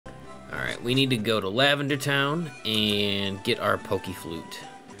Alright, we need to go to Lavender Town and get our Pokeflute.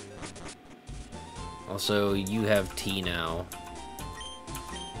 Also, you have tea now.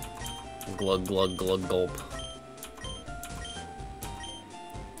 Glug, glug, glug, gulp.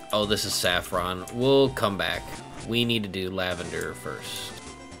 Oh, this is Saffron. We'll come back. We need to do Lavender first.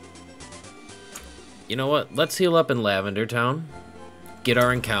 You know what? Let's heal up in Lavender Town. Get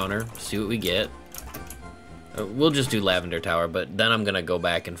our encounter. See what we get. We'll just do Lavender Tower, but then I'm gonna go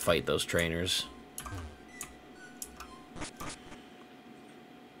back and fight those trainers.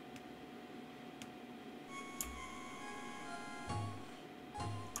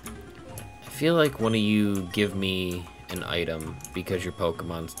 I feel like one of you give me an item because your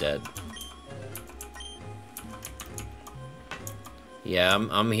Pokemon's dead. Yeah,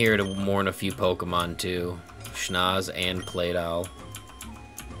 I'm here to mourn a few Pokemon too. Schnoz and Claydol.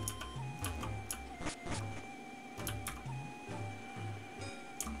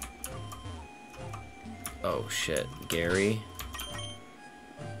 Oh shit, Gary.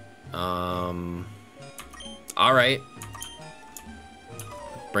 Alright.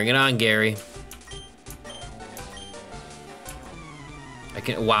 Bring it on, Gary.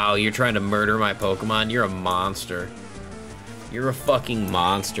 Wow, you're trying to murder my Pokemon? You're a monster. You're a fucking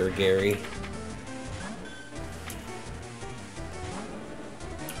monster, Gary.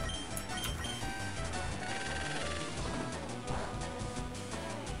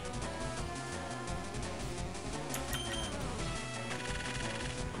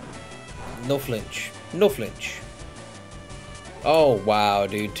 No flinch. No flinch. Oh, wow,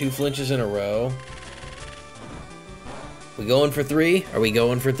 dude. 2 flinches in a row. We going for 3? Are we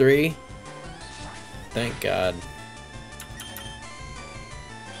going for 3? Thank God.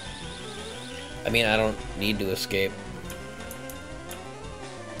 I mean, I don't need to escape.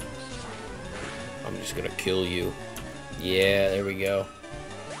 I'm just gonna kill you. Yeah, there we go.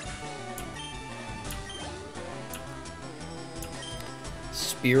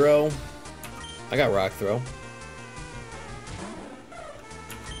 Spearow. I got Rock Throw.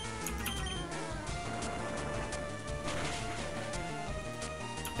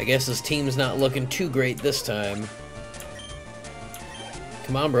 I guess this team's not looking too great this time.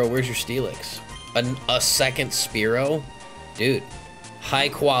 Come on, bro. Where's your Steelix? A second Spearow? Dude. High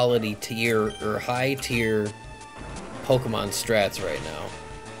quality tier, or high tier Pokemon strats right now.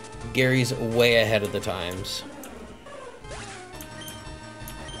 Gary's way ahead of the times.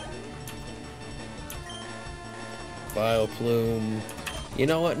 Vileplume. You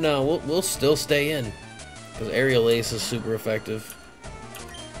know what? No, we'll still stay in. Because Aerial Ace is super effective.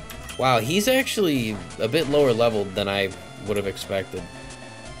 Wow, he's actually a bit lower leveled than I would have expected.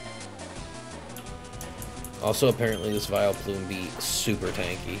 Also, apparently this Vileplume be super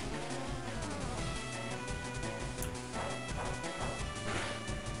tanky.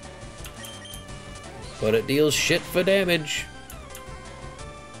 But it deals shit for damage.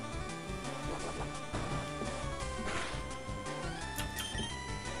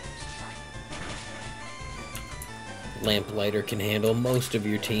 Lamplighter can handle most of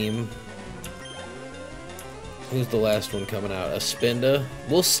your team. Who's the last one coming out? A Spinda.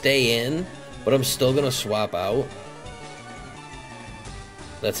 We'll stay in, but I'm still gonna swap out.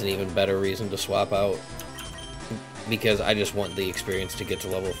 That's an even better reason to swap out. Because I just want the experience to get to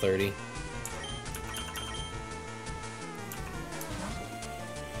level 30.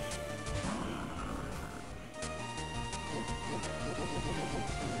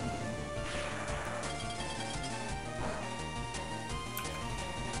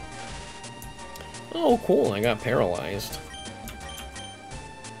 Oh, cool, I got paralyzed.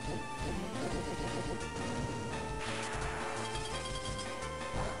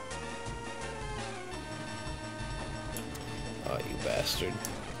 Oh, you bastard.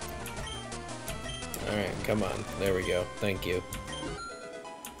 Alright, come on. There we go. Thank you.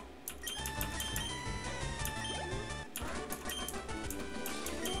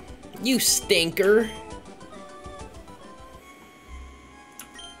 You stinker!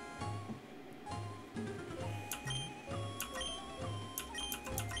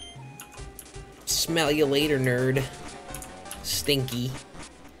 Smell you later, nerd. Stinky.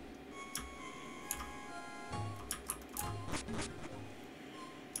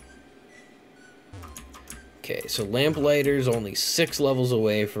 Okay, so Lamplighter's only 6 levels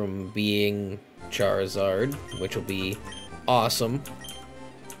away from being Charizard, which will be awesome.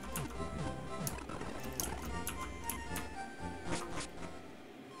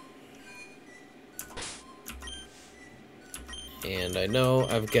 And I know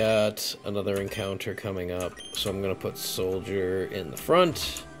I've got another encounter coming up, so I'm gonna put Soldier in the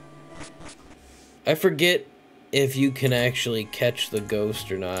front. I forget if you can actually catch the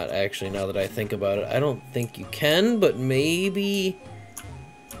ghost or not. Actually, now that I think about it, I don't think you can, but maybe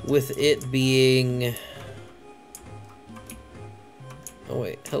with it being... Oh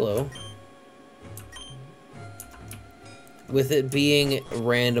wait, hello. With it being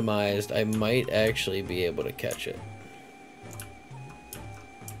randomized, I might actually be able to catch it.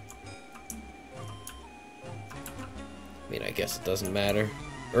 I mean, I guess it doesn't matter.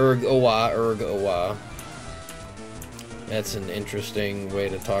 Erg owa, erg owa. That's an interesting way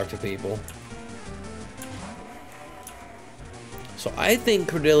to talk to people. So I think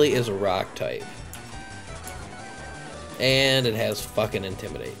Cordilli is a rock type. And it has fucking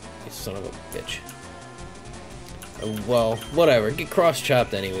Intimidate. You son of a bitch. Well, whatever. Get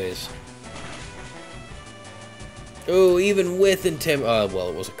cross-chopped anyways. Oh, even with Intimidate... well,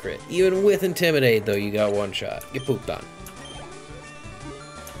 it was a crit. Even with Intimidate, though, you got one shot. Get pooped on.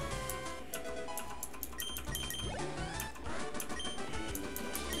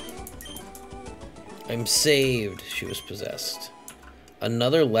 I'm saved. She was possessed.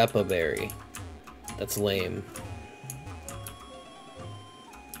 Another Lepa Berry. That's lame.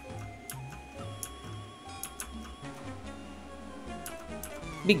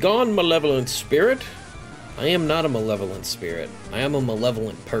 Begone, malevolent spirit. I am not a malevolent spirit. I am a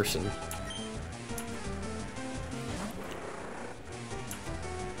malevolent person.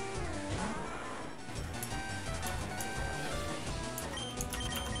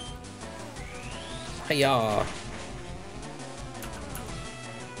 Hiya.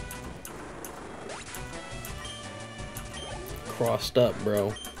 Crossed up,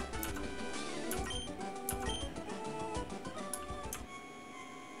 bro.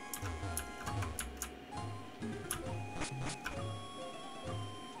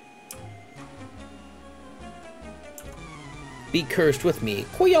 Be cursed with me.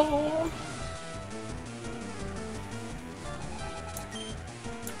 Kuya!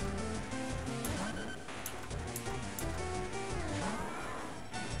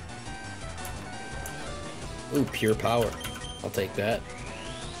 Ooh, pure power. I'll take that.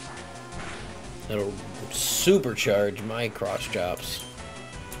 That'll supercharge my cross chops.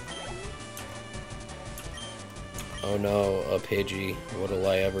 Oh no, a Pidgey. What'll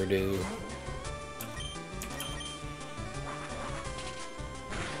I ever do?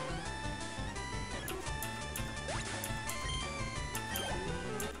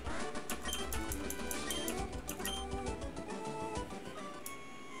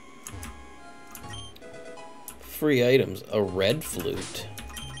 Free items. A red flute.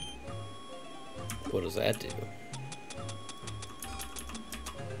 What does that do?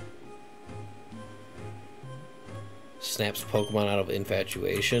 Snaps Pokemon out of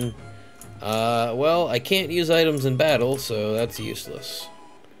infatuation. Well, I can't use items in battle, so that's useless.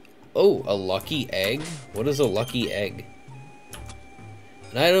 Oh, a lucky egg? What is a lucky egg?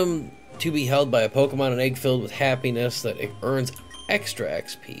 An item to be held by a Pokemon, an egg filled with happiness that earns extra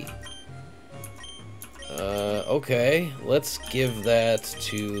XP. Okay, let's give that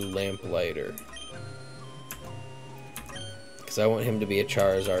to Lamplighter. Because I want him to be a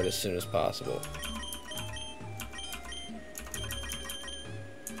Charizard as soon as possible.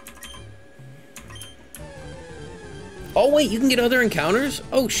 Oh wait, you can get other encounters?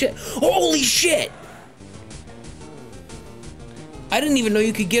 Oh shit. Holy shit! I didn't even know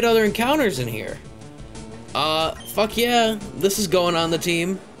you could get other encounters in here. Fuck yeah. This is going on the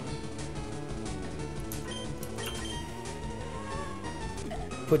team.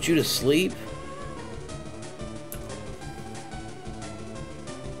 Put you to sleep.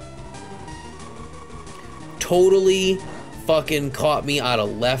 Totally fucking caught me out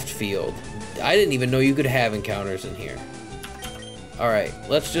of left field. I didn't even know you could have encounters in here. Alright,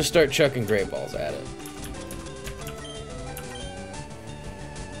 let's just start chucking Great Balls at it.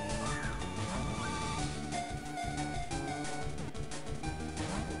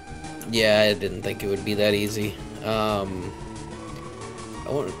 Yeah, I didn't think it would be that easy.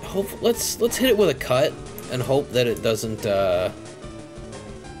 Let's hit it with a cut and hope that it doesn't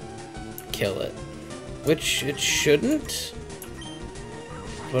kill it, which it shouldn't,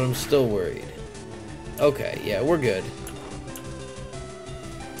 but I'm still worried. Okay, yeah, we're good.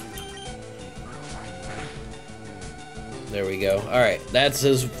 There we go. All right, that's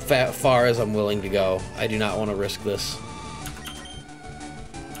as far as I'm willing to go. I do not want to risk this.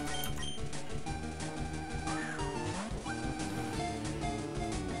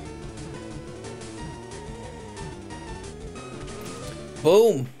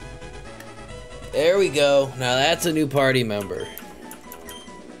 Boom! There we go. Now that's a new party member.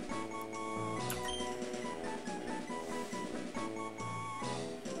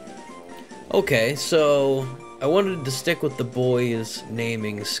 Okay, so I wanted to stick with the boys'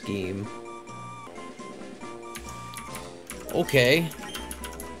 naming scheme. Okay.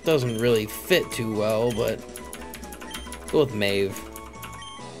 Doesn't really fit too well, but go with Maeve.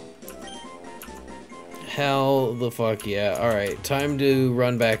 Hell the fuck yeah. Alright, time to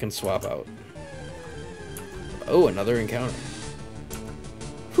run back and swap out. Oh, another encounter.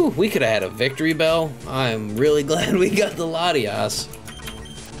 Whew, we could have had a victory bell. I'm really glad we got the Latias.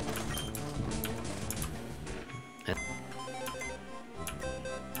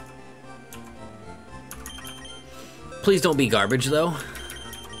 Please don't be garbage, though.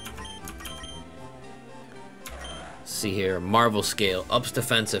 Let's see here. Marvel scale. Ups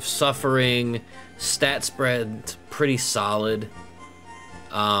defensive suffering. Stat spread pretty solid.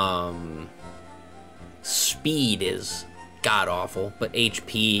 Speed is god-awful, but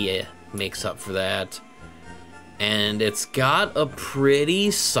HP makes up for that. And it's got a pretty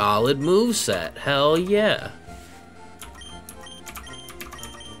solid moveset. Hell yeah.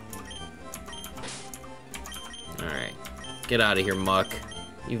 Alright. Get out of here, Muck.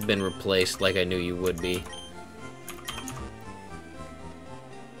 You've been replaced like I knew you would be.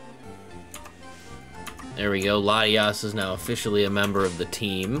 There we go. Latias is now officially a member of the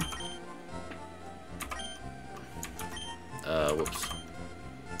team. Whoops.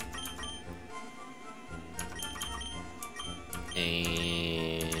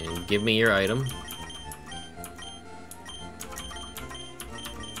 And give me your item.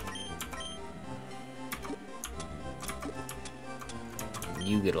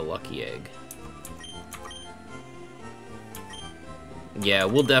 You get a lucky egg. Yeah,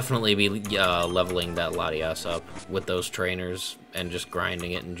 we'll definitely be leveling that Latias up with those trainers and just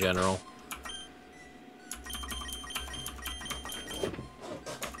grinding it in general.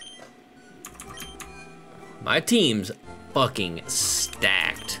 My team's fucking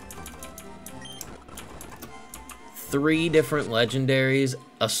stacked. 3 different legendaries,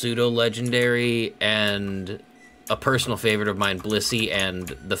 a pseudo-legendary, and a personal favorite of mine, Blissey, and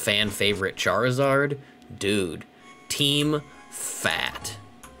the fan favorite Charizard. Dude, team fat.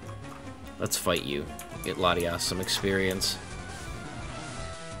 Let's fight you. Get Latias some experience.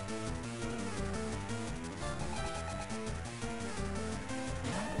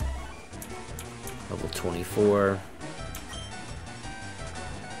 Level 24.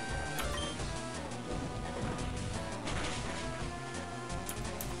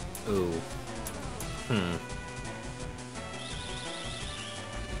 Ooh.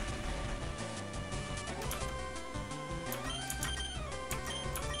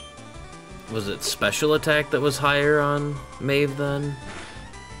 Was it special attack that was higher on Maeve then?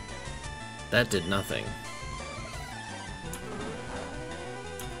 That did nothing.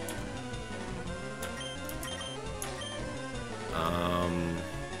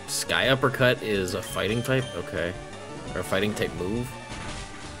 Sky Uppercut is a fighting type? Okay. Or a fighting type move?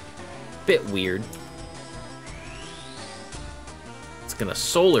 Bit weird. It's gonna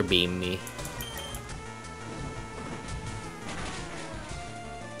solar beam me.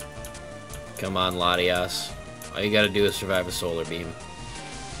 Come on, Latias. All you gotta do is survive a solar beam.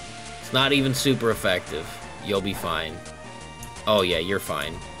 It's not even super effective. You'll be fine. Oh yeah, you're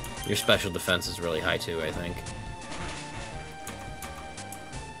fine. Your special defense is really high too, I think.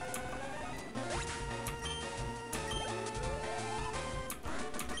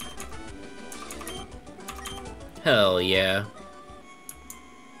 Hell yeah.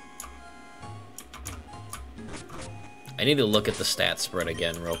 I need to look at the stat spread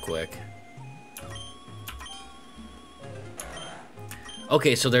again real quick.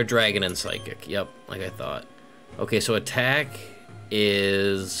 Okay, so they're Dragon and Psychic. Yep, like I thought. Okay, so attack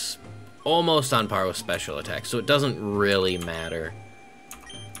is almost on par with special attack, so it doesn't really matter.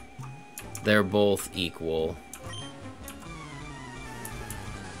 They're both equal.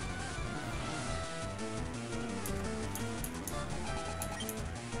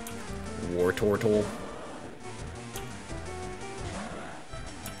 War Turtle.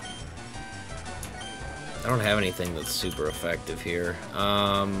 I don't have anything that's super effective here.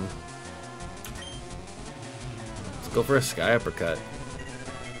 Let's go for a Sky Uppercut.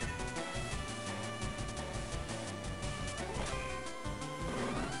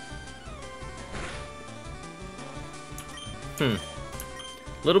 A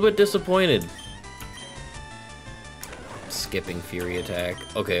little bit disappointed. Skipping Fury Attack.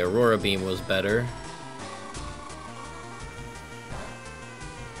 Okay, Aurora Beam was better.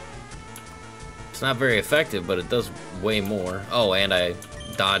 It's not very effective, but it does way more. Oh, and I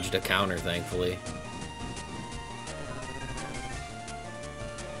dodged a counter, thankfully.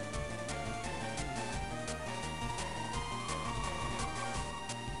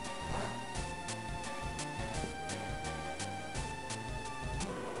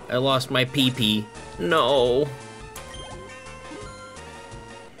 I lost my PP. No.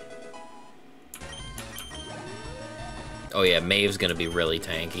 Oh yeah, Maeve's gonna be really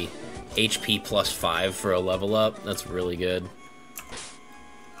tanky. HP plus 5 for a level up. That's really good.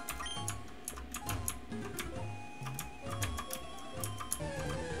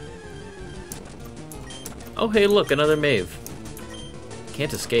 Oh hey, look, another Maeve.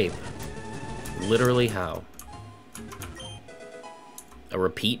 Can't escape. Literally how? A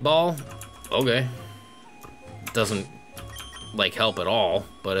repeat ball? Okay. Doesn't, like, help at all,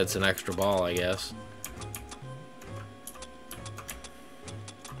 but it's an extra ball, I guess.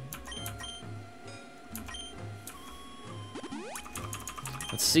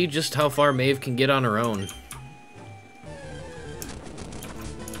 Let's see just how far Maeve can get on her own.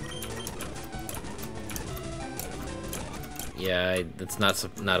 Yeah, it's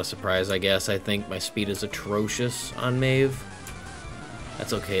not a surprise, I guess. I think my speed is atrocious on Maeve.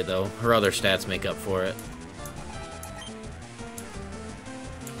 That's okay, though. Her other stats make up for it.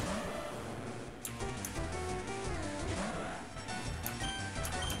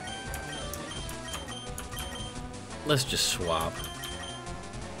 Let's just swap.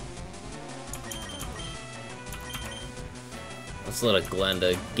 Let's let a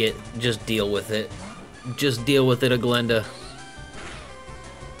Glenda just deal with it. Just deal with it, a Glenda.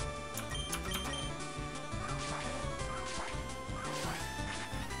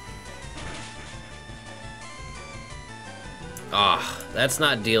 Ah, that's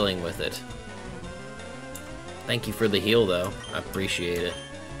not dealing with it. Thank you for the heal, though. I appreciate it.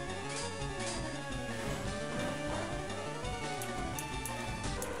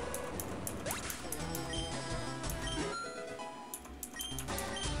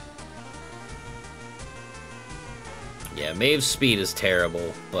 Yeah, Maeve's speed is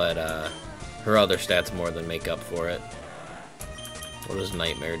terrible, but her other stats more than make up for it. What does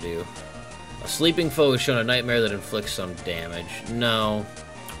Nightmare do? A sleeping foe is shown a Nightmare that inflicts some damage. No.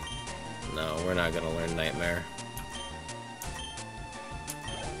 No, we're not gonna learn Nightmare.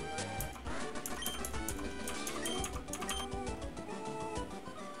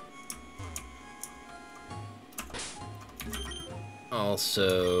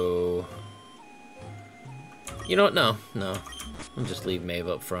 Also... You know what? No. I'll just leave Maeve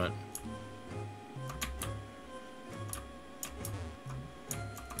up front.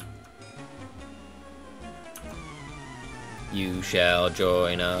 You shall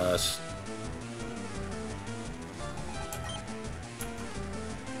join us.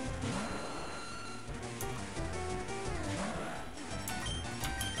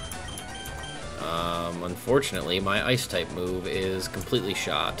 Unfortunately, my Ice-type move is completely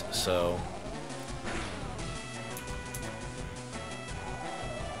shot, so...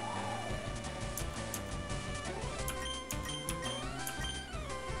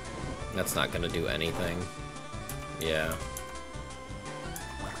 That's not gonna do anything. Yeah.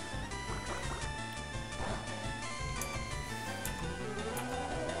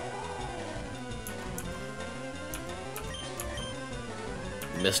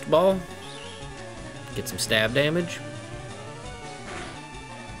 Mist Ball? Get some stab damage?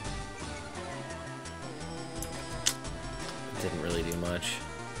 Didn't really do much.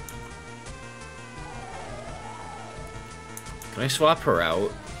 Can I swap her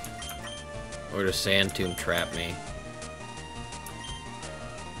out? Or does Sand Tomb trap me?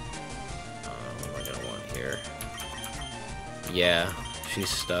 What am I gonna want here? Yeah, she's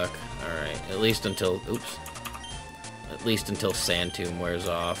stuck. Alright, at least until... Oops. At least until Sand Tomb wears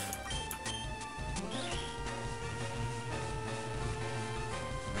off.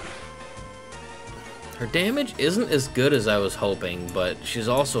 Her damage isn't as good as I was hoping, but she's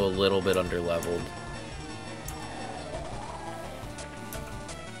also a little bit underleveled.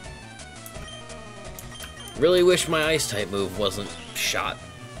 Really wish my Ice-type move wasn't shot,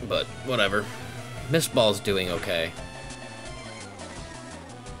 but whatever. Mist Ball's doing okay.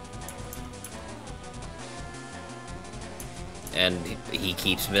 And he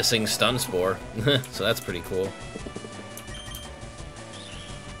keeps missing Stun Spore, so that's pretty cool.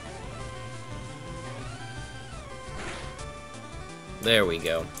 There we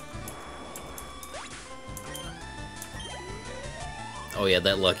go. Oh yeah,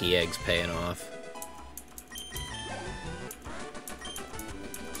 that lucky egg's paying off.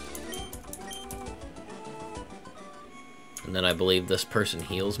 And then I believe this person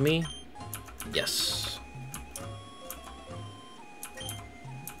heals me. Yes.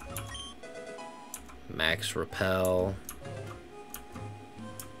 Max Repel.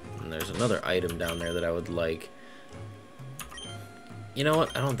 And there's another item down there that I would like. You know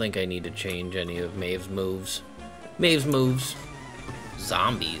what? I don't think I need to change any of Maeve's moves. Maeve's moves.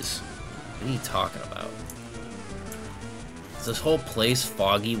 zombies. What are you talking about? Is this whole place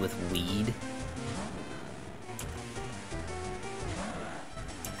foggy with weed?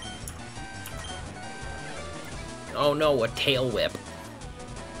 Oh no, a tail whip.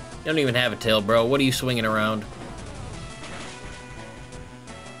 You don't even have a tail, bro. What are you swinging around?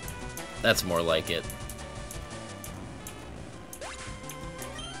 That's more like it.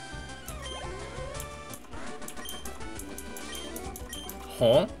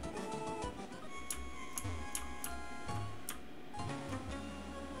 Huh?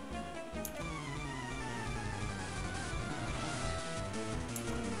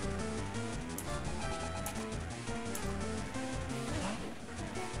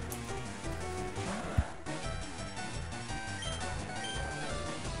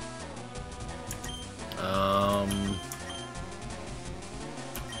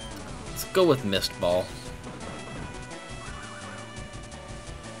 Let's go with Mist Ball.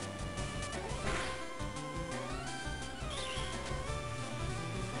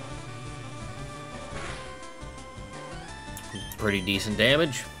 Pretty decent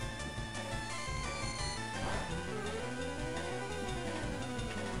damage.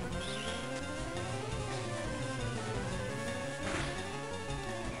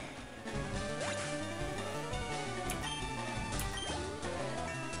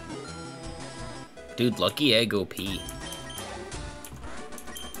 Dude, lucky egg OP.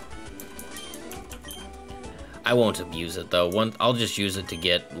 I won't abuse it though. I'll just use it to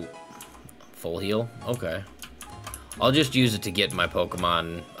get full heal. Okay. I'll just use it to get my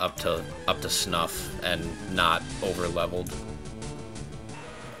Pokemon up to snuff and not over leveled.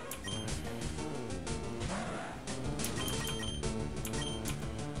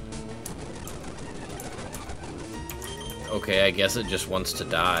 Okay, I guess it just wants to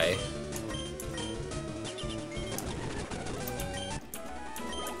die.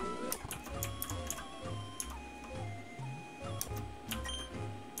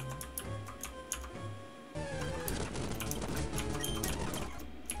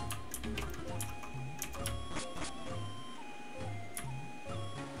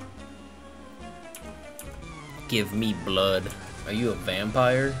 Give me blood. Are you a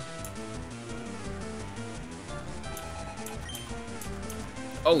vampire?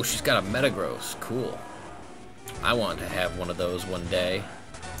 Oh, she's got a Metagross. Cool. I want to have one of those one day.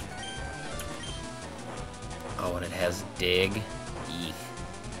 Oh, and it has Dig. Eek.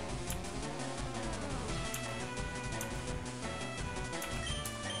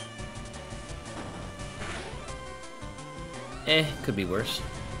 Could be worse.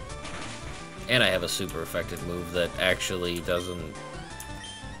 And I have a super effective move that actually doesn't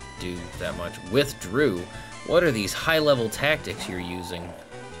do that much. Withdrew? What are these high-level tactics you're using?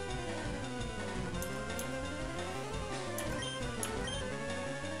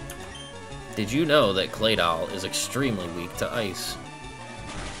 Did you know that Claydol is extremely weak to ice?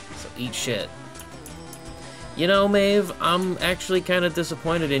 So eat shit. You know, Maeve, I'm actually kind of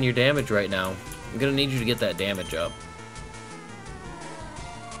disappointed in your damage right now. I'm gonna need you to get that damage up.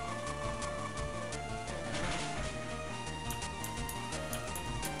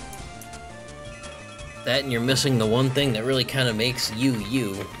 That and you're missing the one thing that really kind of makes you,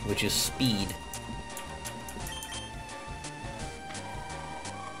 which is speed.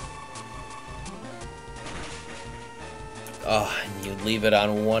 Oh, and you leave it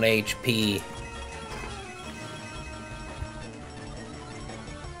on 1 HP.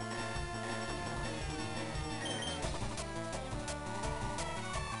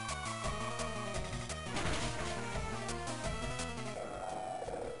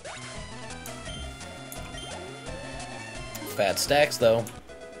 Fat stacks, though.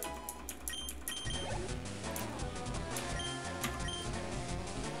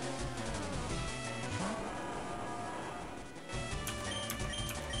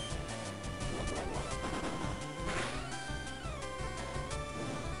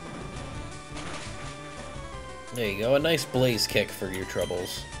 There you go, a nice blaze kick for your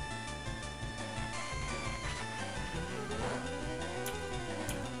troubles.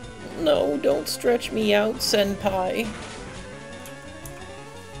 No, don't stretch me out, Senpai.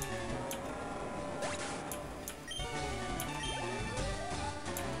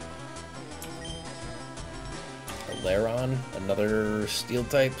 Laron, another steel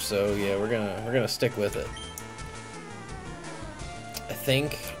type, so yeah, we're gonna stick with it. I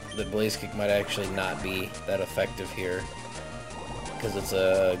think the Blaze Kick might actually not be that effective here, because it's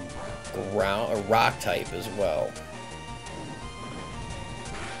a rock type as well.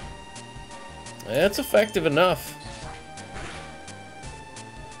 That's effective enough.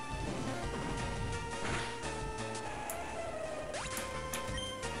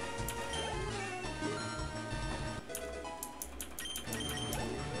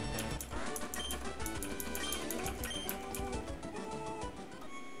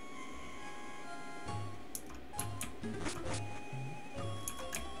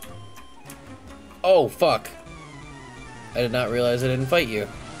 Oh, fuck. I did not realize I didn't fight you.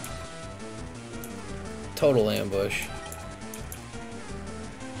 Total ambush.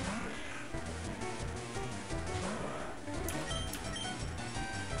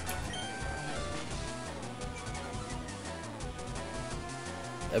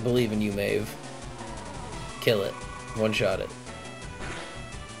 I believe in you, Maeve. Kill it. One-shot it.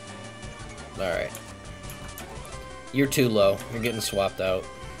 Alright. You're too low. You're getting swapped out.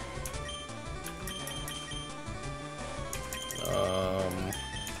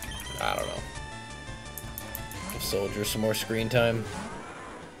 I don't know. Give Soldier some more screen time.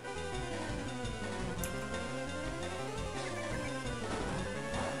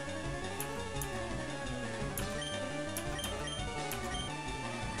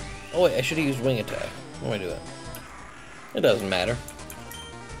 Oh wait, I should have used wing attack. What am I doing? It doesn't matter.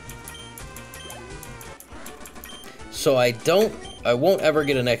 So I won't ever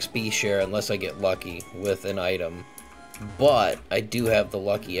get an XP share unless I get lucky with an item. But I do have the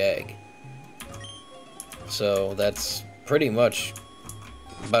lucky egg. So that's pretty much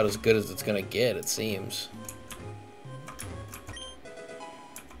about as good as it's gonna get, it seems.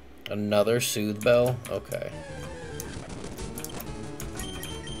 Another Soothe Bell? Okay.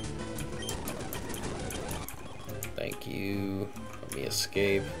 Thank you. Let me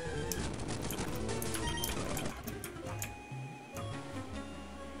escape.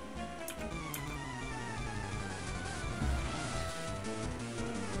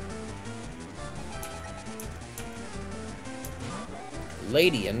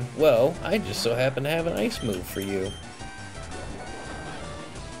 Ladian, well, I just so happen to have an ice move for you.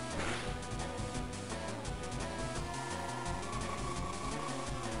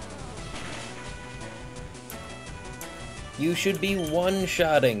 You should be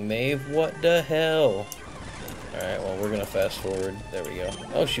one-shotting, Maeve. What the hell? Alright, well, we're gonna fast forward. There we go.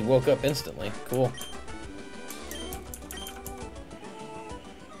 Oh, she woke up instantly. Cool.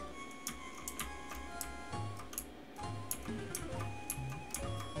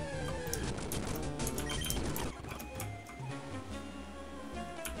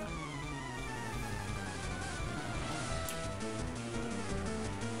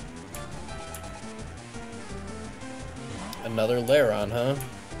 Another Laron, huh?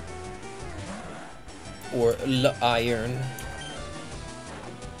 Or Iron.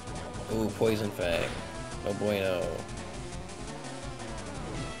 Ooh, Poison Fang. No bueno.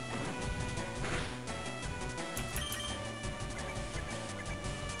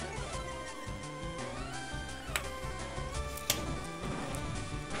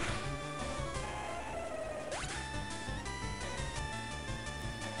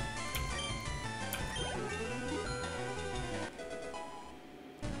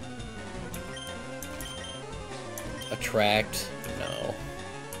 Attract? No.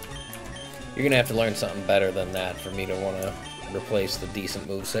 You're gonna have to learn something better than that for me to want to replace the decent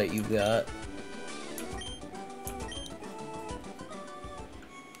moveset you've got.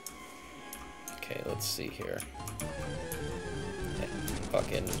 Okay, let's see here.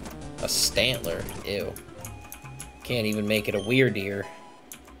 Fucking a Stantler. Ew. Can't even make it a Weird Ear.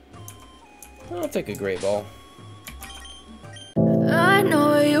 I'll take a Great Ball. I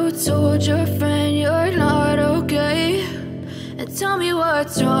know you told your friend you're not okay, and tell me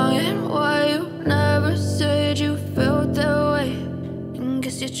what's wrong and why you never said you felt that way. And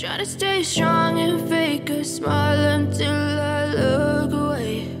guess you're trying to stay strong and fake a smile until I look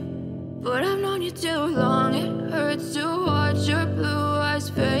away. But I've known you too long, it hurts to watch your blue eyes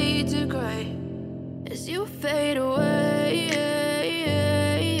fade to gray as you fade away.